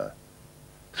Leicester.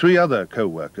 3 other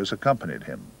co-workers accompanied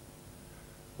him.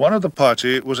 One of the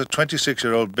party was a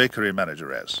 26-year-old bakery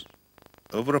manageress.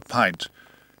 Over a pint,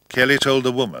 Kelly told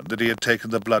the woman that he had taken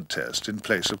the blood test in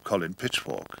place of Colin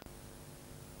Pitchfork.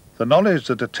 The knowledge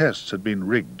that the tests had been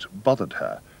rigged bothered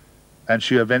her, and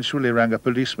she eventually rang a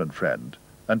policeman friend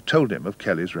and told him of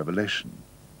Kelly's revelation.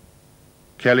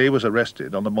 Kelly was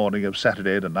arrested on the morning of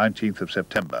Saturday the 19th of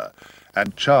September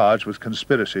and charged with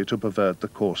conspiracy to pervert the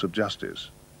course of justice.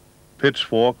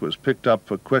 Pitchfork was picked up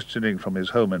for questioning from his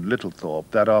home in Littlethorpe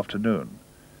that afternoon.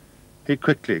 He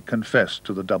quickly confessed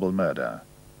to the double murder.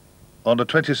 On the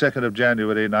 22nd of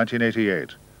January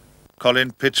 1988,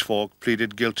 Colin Pitchfork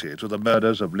pleaded guilty to the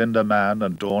murders of Linda Mann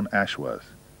and Dawn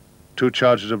Ashworth, 2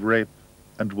 charges of rape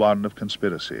and 1 of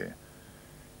conspiracy.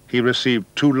 He received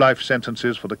 2 life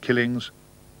sentences for the killings,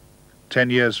 10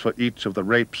 years for each of the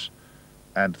rapes,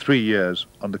 and 3 years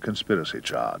on the conspiracy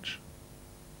charge.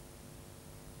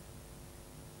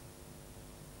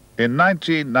 In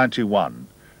 1991,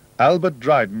 Albert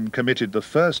Dryden committed the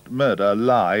first murder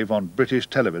live on British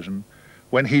television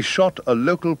when he shot a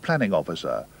local planning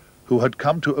officer who had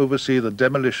come to oversee the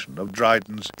demolition of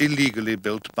Dryden's illegally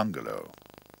built bungalow.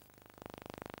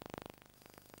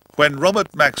 When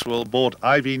Robert Maxwell bought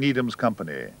Ivy Needham's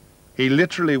company, he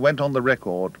literally went on the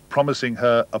record promising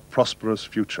her a prosperous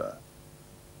future.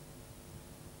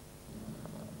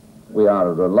 We are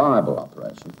a reliable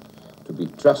operation, to be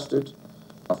trusted,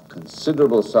 of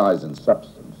considerable size and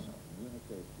substance.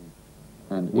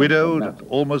 And widowed and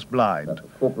almost blind,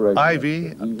 Ivy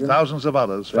and thousands of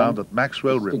others found that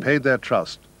Maxwell repaid their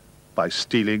trust by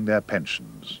stealing their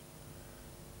pensions.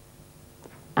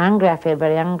 Angry, I feel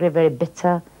very angry, very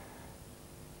bitter.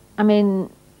 I mean,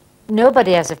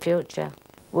 nobody has a future.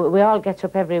 We all get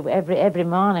up every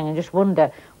morning and just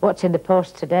wonder what's in the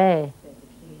post today.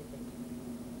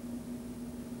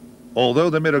 Although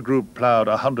the Mirror Group ploughed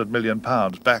 £100 million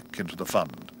back into the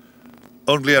fund,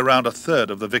 only around a third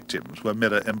of the victims were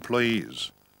Mirror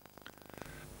employees.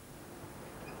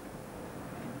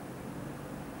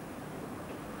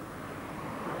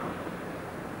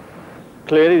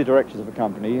 Clearly, the directors of a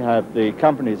company have the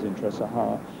company's interests at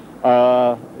heart.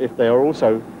 If they are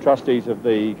also trustees of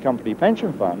the company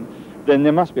pension fund, then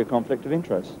there must be a conflict of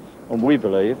interest. And we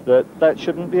believe that that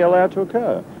shouldn't be allowed to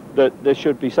occur, that there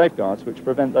should be safeguards which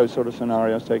prevent those sort of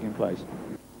scenarios taking place.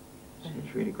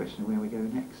 It's really a question of where we go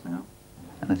next now.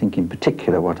 And I think in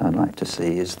particular what I'd like to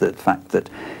see is the fact that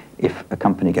if a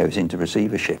company goes into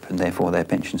receivership and therefore their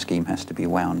pension scheme has to be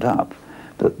wound up,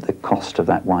 that the cost of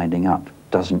that winding up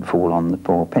doesn't fall on the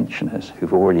poor pensioners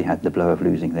who've already had the blow of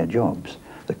losing their jobs.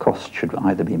 The cost should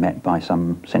either be met by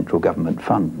some central government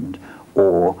fund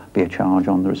or be a charge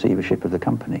on the receivership of the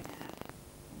company.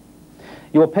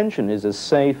 Your pension is as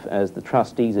safe as the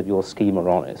trustees of your scheme are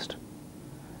honest.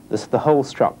 The whole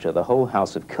structure, the whole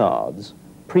house of cards,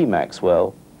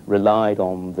 pre-Maxwell, relied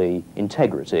on the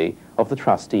integrity of the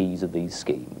trustees of these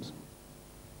schemes.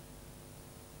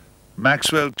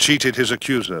 Maxwell cheated his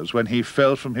accusers when he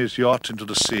fell from his yacht into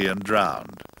the sea and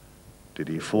drowned. Did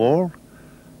he fall?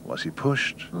 Was he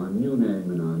pushed? Our new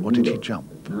name and our or did he jump?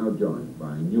 Now joined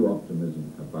by a new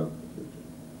optimism about the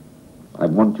future. I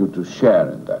want you to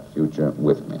share in that future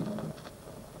with me.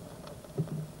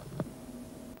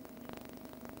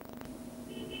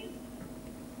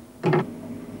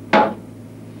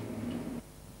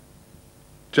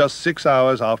 Just 6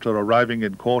 hours after arriving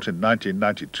in court in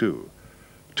 1992,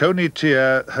 Tony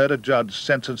Tier heard a judge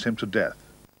sentence him to death,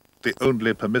 the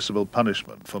only permissible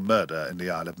punishment for murder in the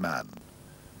Isle of Man.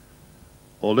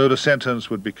 Although the sentence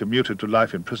would be commuted to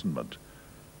life imprisonment,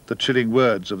 the chilling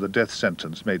words of the death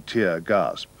sentence made Tier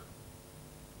gasp.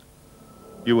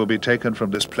 "You will be taken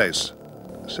from this place,"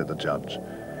 said the judge,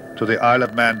 "to the Isle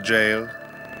of Man jail,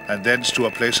 and thence to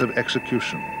a place of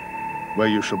execution, where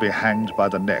you shall be hanged by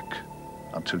the neck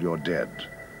until you're dead."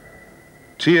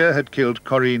 Tier had killed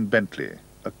Corinne Bentley,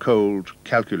 a cold,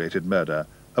 calculated murder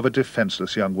of a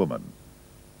defenseless young woman.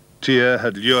 Tier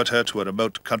had lured her to a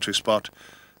remote country spot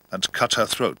and cut her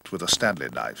throat with a Stanley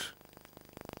knife.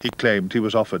 He claimed he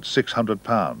was offered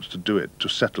 £600 to do it to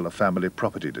settle a family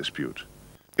property dispute.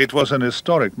 It was an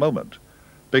historic moment,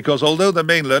 because although the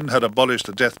mainland had abolished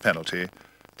the death penalty,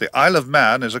 the Isle of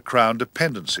Man is a crown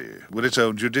dependency with its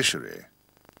own judiciary.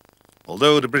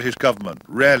 Although the British government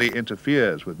rarely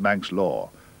interferes with Manx law,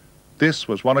 this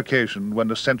was one occasion when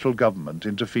the central government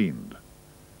intervened.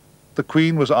 The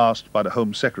Queen was asked by the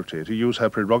Home Secretary to use her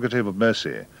prerogative of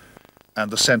mercy,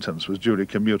 and the sentence was duly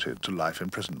commuted to life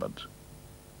imprisonment.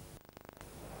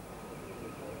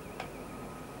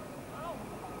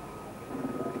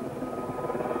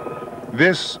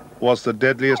 This was the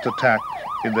deadliest attack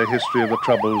in the history of the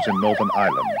Troubles in Northern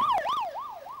Ireland.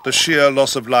 The sheer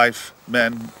loss of life,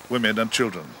 men, women and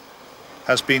children,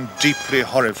 has been deeply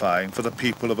horrifying for the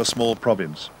people of a small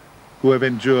province who have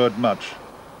endured much,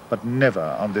 but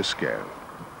never on this scale.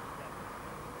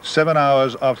 7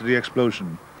 hours after the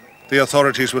explosion, the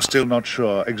authorities were still not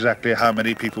sure exactly how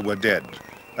many people were dead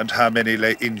and how many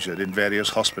lay injured in various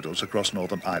hospitals across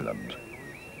Northern Ireland.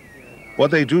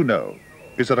 What they do know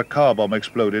is that a car bomb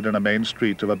exploded in a main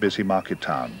street of a busy market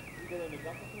town.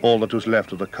 All that was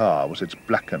left of the car was its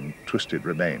blackened, twisted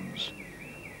remains.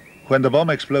 When the bomb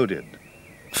exploded,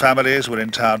 families were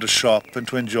in town to shop and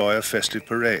to enjoy a festive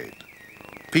parade.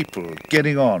 People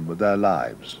getting on with their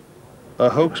lives. A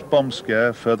hoax bomb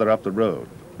scare further up the road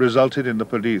resulted in the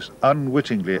police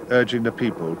unwittingly urging the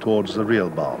people towards the real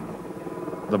bomb.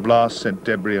 The blast sent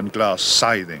debris and glass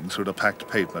scything through the packed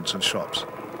pavements and shops.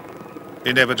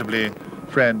 Inevitably,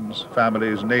 friends,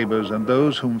 families, neighbours, and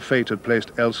those whom fate had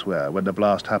placed elsewhere when the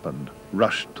blast happened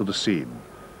rushed to the scene.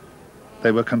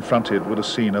 They were confronted with a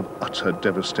scene of utter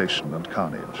devastation and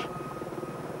carnage.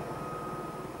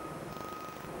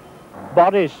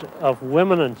 Bodies of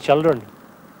women and children,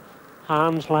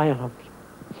 hands lying up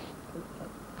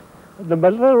in the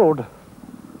middle of the road.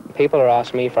 People are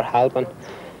asking me for help, and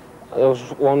there was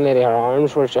one lady, her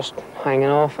arms were just hanging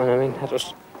off, and I mean,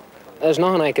 there's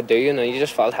nothing I could do, you know, you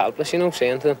just felt helpless, you know,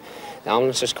 saying to them, the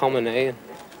ambulance is coming now.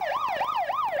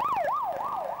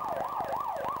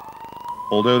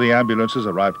 Although the ambulances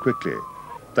arrived quickly,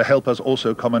 the helpers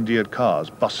also commandeered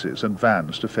cars, buses and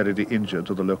vans to ferry the injured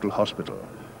to the local hospital.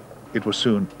 It was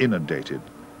soon inundated.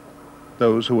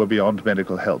 Those who were beyond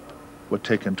medical help were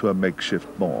taken to a makeshift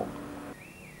morgue.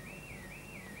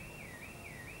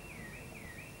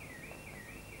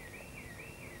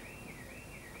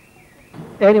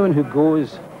 Anyone who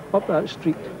goes up that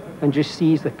street and just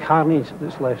sees the carnage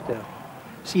that's left there,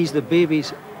 sees the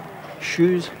babies'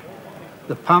 shoes,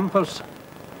 the pampers,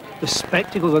 the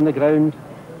spectacles on the ground,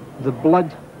 the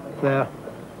blood there,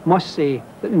 must say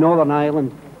that Northern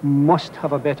Ireland must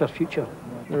have a better future.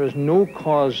 There is no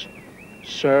cause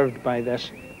served by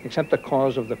this except the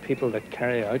cause of the people that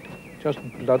carry out just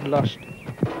bloodlust.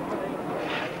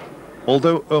 1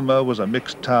 Although Omagh was a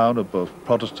mixed town of both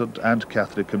Protestant and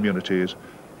Catholic communities,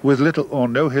 with little or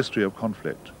no history of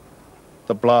conflict,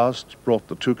 the blast brought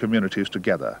the two communities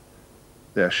together,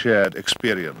 their shared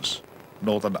experience,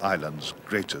 Northern Ireland's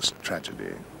greatest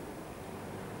tragedy.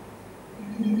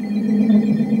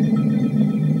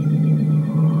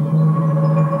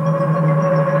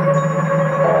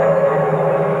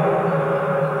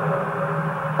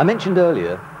 I mentioned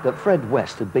earlier that Fred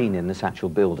West had been in this actual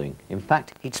building. In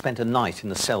fact, he'd spent a night in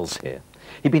the cells here.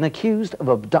 He'd been accused of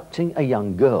abducting a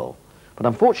young girl, but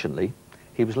unfortunately,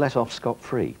 he was let off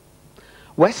scot-free.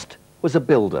 West was a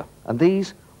builder, and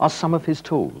these are some of his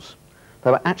tools. They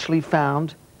were actually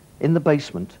found in the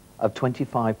basement of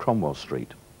 25 Cromwell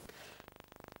Street.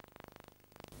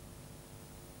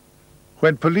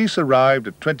 When police arrived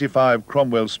at 25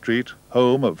 Cromwell Street,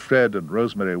 home of Fred and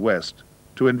Rosemary West,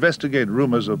 to investigate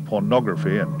rumours of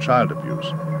pornography and child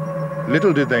abuse,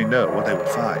 little did they know what they would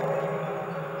find.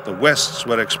 The Wests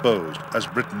were exposed as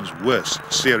Britain's worst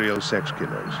serial sex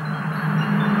killers.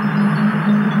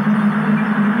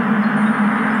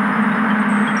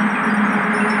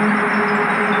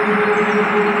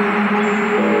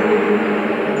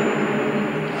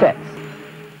 Sex.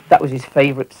 That was his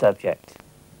favourite subject.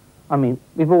 I mean,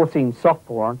 we've all seen soft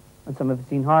porn, and some have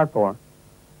seen hard porn.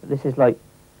 But this is like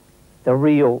the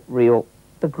real,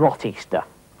 the grotty stuff.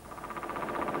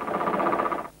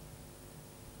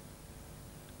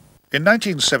 In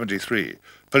 1973,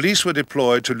 police were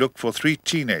deployed to look for 3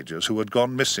 teenagers who had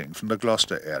gone missing from the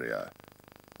Gloucester area.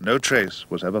 No trace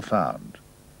was ever found.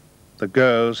 The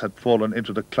girls had fallen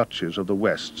into the clutches of the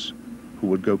Wests, who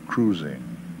would go cruising,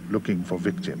 looking for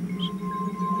victims.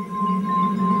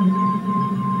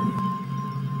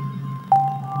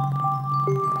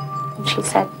 She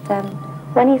said,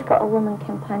 when he's got a woman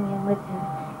companion with him,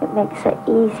 it makes it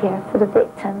easier for the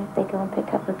victim if they go and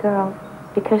pick up a girl.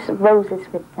 Because Rose is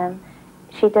with them,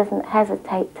 she doesn't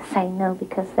hesitate to say no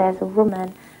because there's a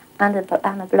woman and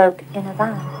a bloke in a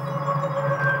van.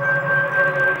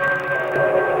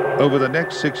 Over the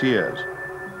next 6 years,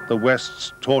 the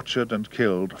Wests tortured and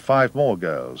killed 5 more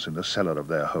girls in the cellar of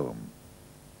their home.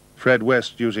 Fred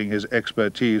West using his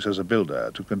expertise as a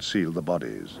builder to conceal the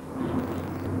bodies.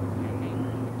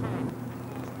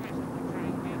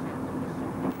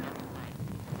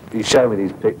 He showed me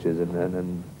these pictures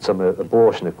and some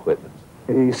abortion equipment.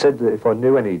 He said that if I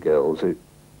knew any girls who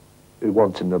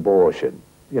wanted an abortion,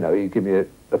 you know, he'd give me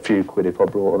a few quid if I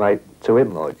brought them out to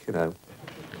him, like, you know.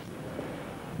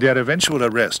 Their eventual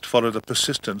arrest followed the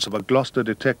persistence of a Gloucester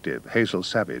detective, Hazel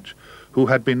Savage, who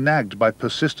had been nagged by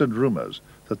persistent rumours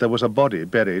that there was a body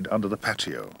buried under the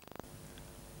patio.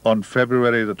 On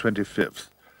February the 25th,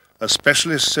 a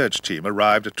specialist search team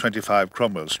arrived at 25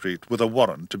 Cromwell Street with a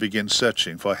warrant to begin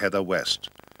searching for Heather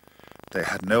West. They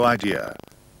had no idea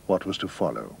what was to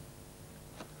follow.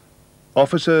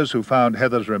 Officers who found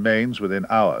Heather's remains within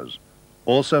hours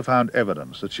also found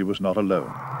evidence that she was not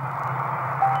alone.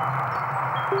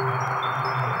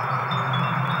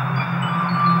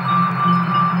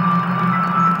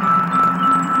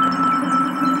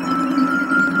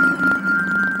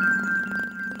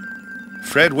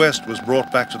 Fred West was brought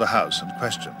back to the house and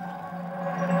questioned.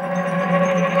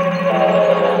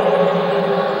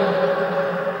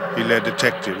 He led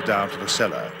detectives down to the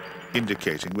cellar,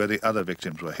 indicating where the other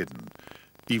victims were hidden,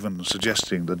 even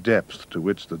suggesting the depth to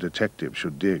which the detective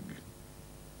should dig.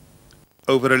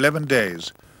 Over 11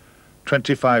 days,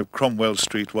 25 Cromwell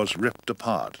Street was ripped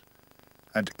apart,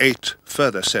 and 8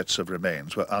 further sets of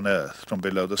remains were unearthed from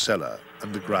below the cellar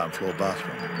and the ground floor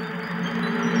bathroom.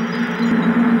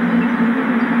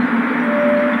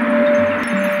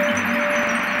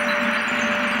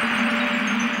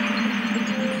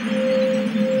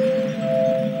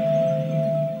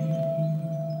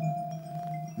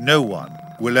 No one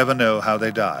will ever know how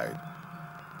they died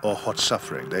or what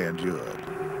suffering they endured.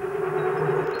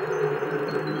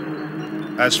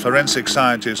 As forensic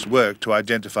scientists worked to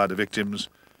identify the victims,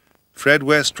 Fred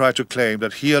West tried to claim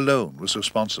that he alone was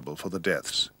responsible for the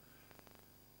deaths.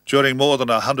 During more than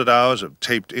 100 hours of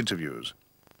taped interviews,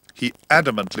 he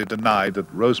adamantly denied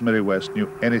that Rosemary West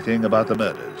knew anything about the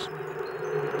murders.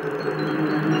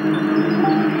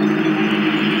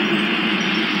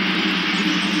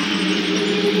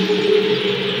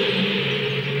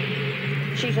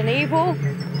 She's an evil,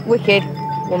 wicked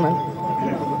woman.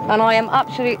 And I am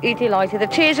absolutely delighted. The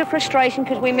tears of frustration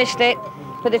because we missed it,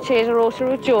 but the tears are also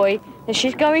of joy that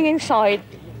she's going inside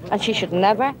and she should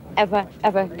never, ever,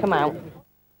 ever come out.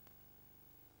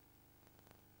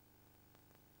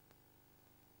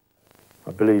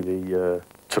 I believe he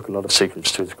took a lot of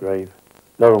secrets to his grave,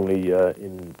 not only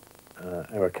in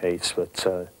our case, but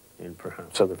in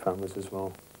perhaps other families as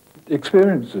well. The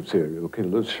experience of serial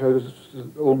killers shows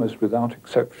that almost without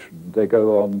exception they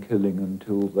go on killing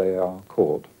until they are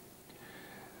caught.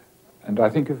 And I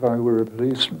think if I were a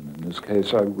policeman in this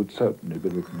case, I would certainly be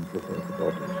looking for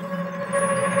further bodies.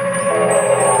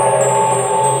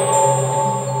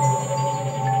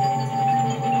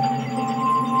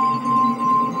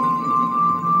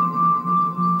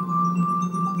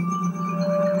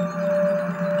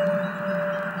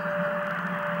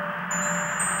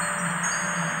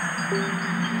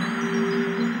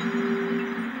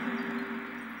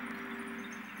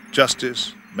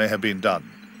 Justice may have been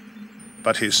done,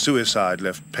 but his suicide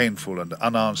left painful and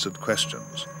unanswered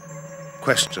questions,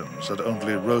 questions that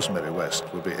only Rosemary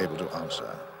West will be able to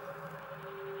answer.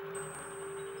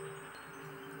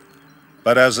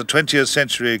 But as the 20th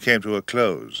century came to a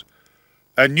close,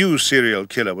 a new serial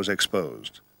killer was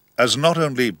exposed as not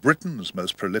only Britain's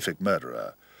most prolific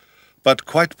murderer, but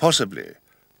quite possibly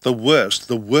the worst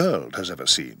the world has ever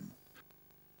seen.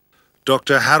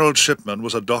 Dr. Harold Shipman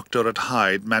was a doctor at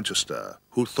Hyde, Manchester,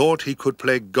 who thought he could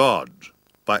play God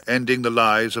by ending the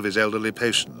lives of his elderly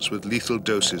patients with lethal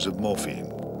doses of morphine.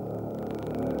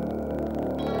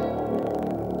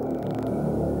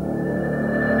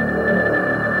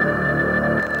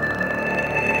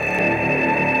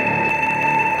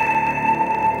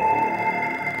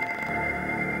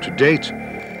 To date,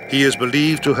 he is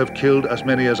believed to have killed as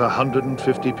many as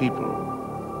 150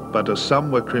 people, but as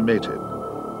some were cremated,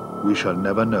 we shall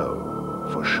never know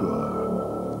for sure.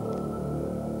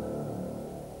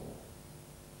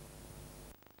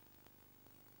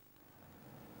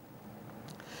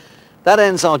 That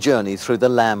ends our journey through the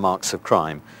landmarks of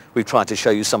crime. We've tried to show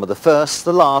you some of the first,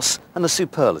 the last, and the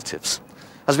superlatives.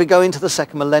 As we go into the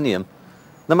second millennium,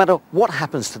 no matter what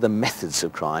happens to the methods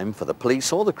of crime for the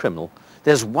police or the criminal,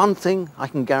 there's one thing I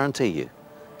can guarantee you,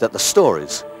 that the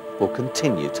stories will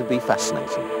continue to be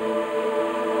fascinating.